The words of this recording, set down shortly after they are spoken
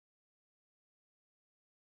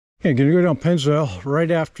Okay, gonna go down Pennzoil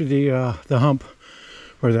right after the hump,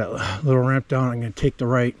 or that little ramp down. I'm gonna take the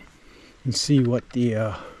right and see what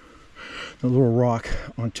the little rock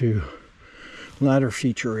onto ladder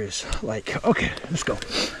feature is like. Okay, let's go.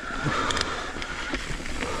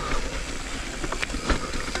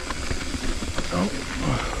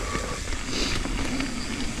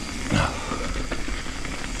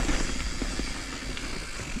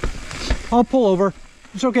 I'll pull over.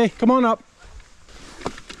 It's okay. Come on up.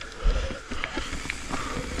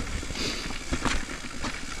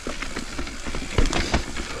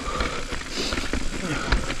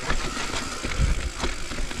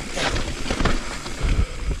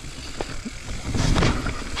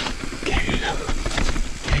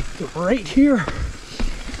 Right here.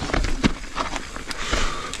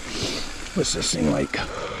 What's this thing like?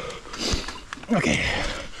 Okay,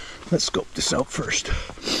 let's scope this out first.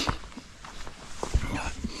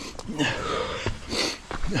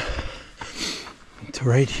 It's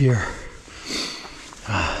right here.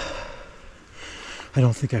 I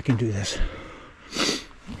don't think I can do this.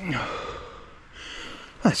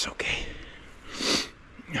 That's okay.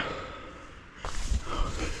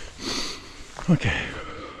 Okay.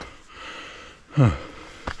 Huh.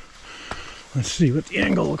 Let's see what the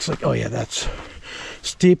angle looks like. Oh yeah, that's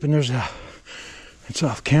steep, and it's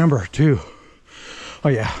off camber too. Oh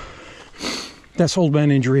yeah, that's old man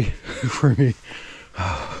injury for me. Okay.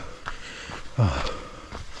 Oh.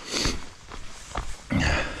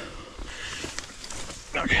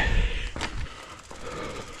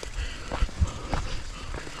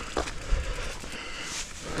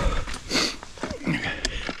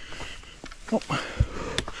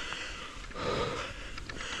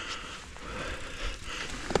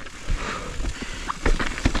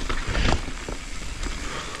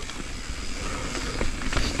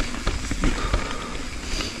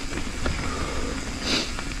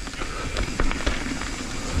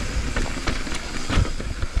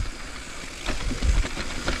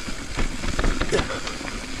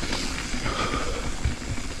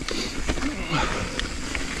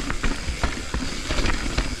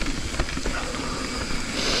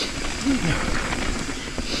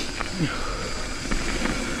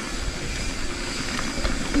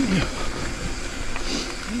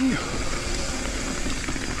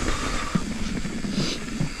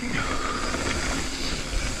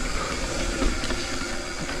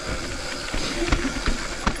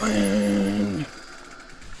 And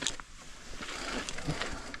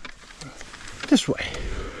this way.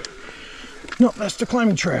 No, that's the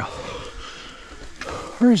climbing trail.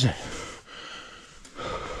 Where is it?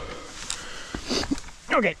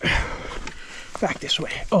 Okay, back this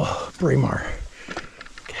way. Oh, Braemar.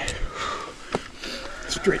 Okay,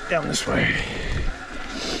 straight down this way.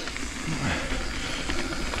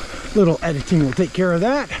 Little editing will take care of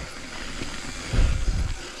that.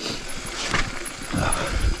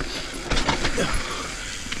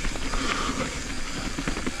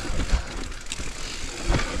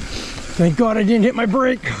 Thank God I didn't hit my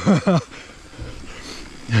brake. I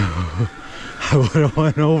would have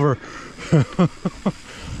went over.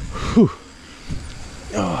 Whew.